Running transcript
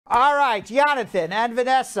All right, Jonathan and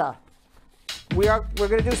Vanessa, we're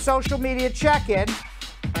going to do social media check-in.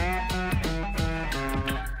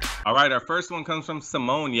 All right, our first one comes from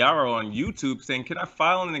Simone Yarrow on YouTube saying, can I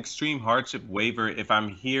file an extreme hardship waiver if I'm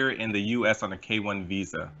here in the U.S. on a K-1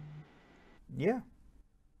 visa? Yeah.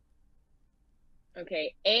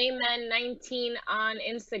 Okay, Amen19 on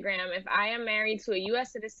Instagram. If I am married to a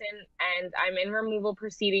U.S. citizen and I'm in removal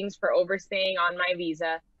proceedings for overstaying on my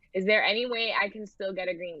visa, is there any way I can still get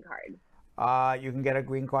a green card? You can get a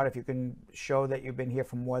green card if you can show that you've been here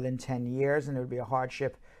for more than 10 years and it would be a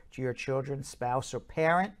hardship to your children, spouse, or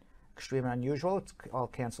parent. Extremely unusual. It's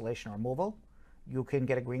called cancellation or removal. You can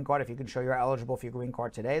get a green card if you can show you're eligible for your green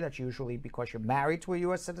card today. That's usually because you're married to a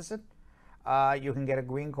U.S. citizen. You can get a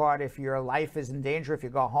green card if your life is in danger if you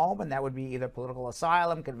go home, and that would be either political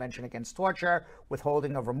asylum, Convention Against Torture,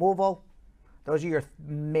 withholding of removal. Those are your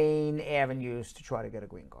main avenues to try to get a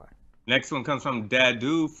green card. Next one comes from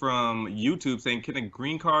Dadu from YouTube saying, can a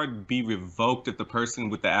green card be revoked if the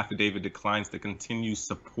person with the affidavit declines to continue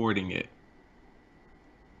supporting it?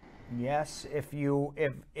 Yes, if you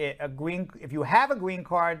have a green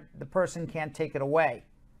card, the person can't take it away.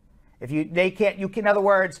 In other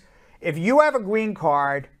words, if you have a green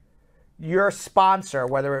card, your sponsor,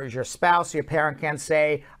 whether it was your spouse or your parent, can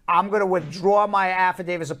say, I'm going to withdraw my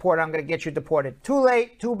affidavit of support, I'm going to get you deported. Too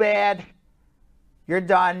late, too bad. You're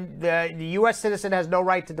done. The U.S. citizen has no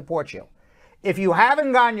right to deport you. If you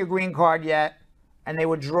haven't gotten your green card yet and they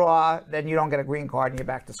withdraw, then you don't get a green card and you're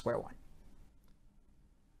back to square one.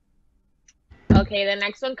 Okay, the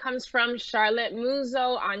next one comes from Charlotte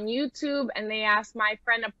Muzo on YouTube, and they asked, my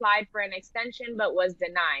friend applied for an extension but was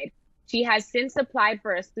denied. She has since applied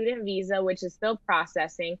for a student visa, which is still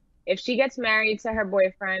processing. If she gets married to her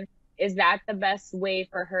boyfriend, is that the best way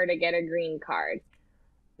for her to get a green card?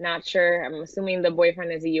 Not sure. I'm assuming the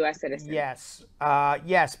boyfriend is a U.S. citizen. Yes.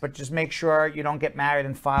 Yes, but just make sure you don't get married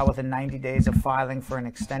and file within 90 days of filing for an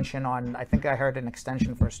extension on, I think I heard an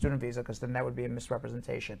extension for a student visa, because then that would be a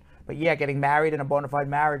misrepresentation. But yeah, getting married in a bona fide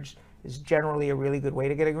marriage is generally a really good way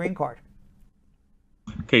to get a green card.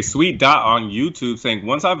 Okay, Sweet Dot on YouTube saying,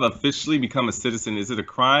 once I've officially become a citizen, is it a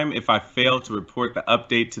crime if I fail to report the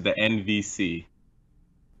update to the NVC?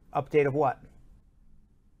 Update of what?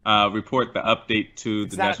 Report the update to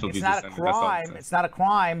the National Visa Center. It's not a crime. It's not a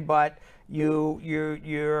crime, but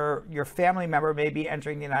your family member may be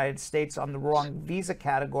entering the United States on the wrong visa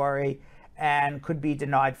category and could be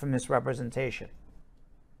denied for misrepresentation.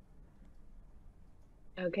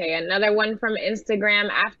 Okay, another one from Instagram.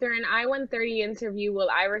 After an I-130 interview, will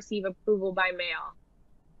I receive approval by mail?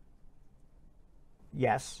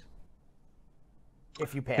 Yes.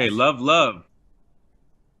 If you pass. Okay, love.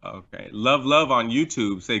 Okay, love on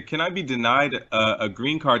YouTube say, can I be denied a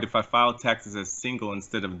green card if I file taxes as single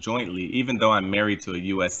instead of jointly, even though I'm married to a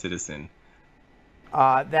U.S. citizen?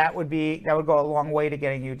 That would go a long way to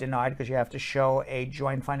getting you denied, because you have to show a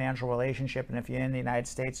joint financial relationship, and if you're in the United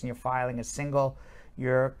States and you're filing as single,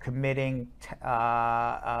 you're committing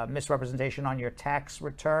misrepresentation on your tax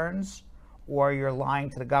returns, or you're lying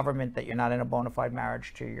to the government that you're not in a bona fide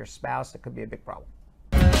marriage to your spouse. That could be a big problem.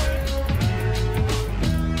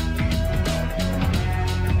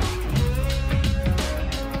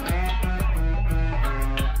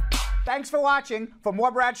 Thanks for watching. For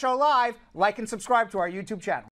more Bradshaw Live, like and subscribe to our YouTube channel.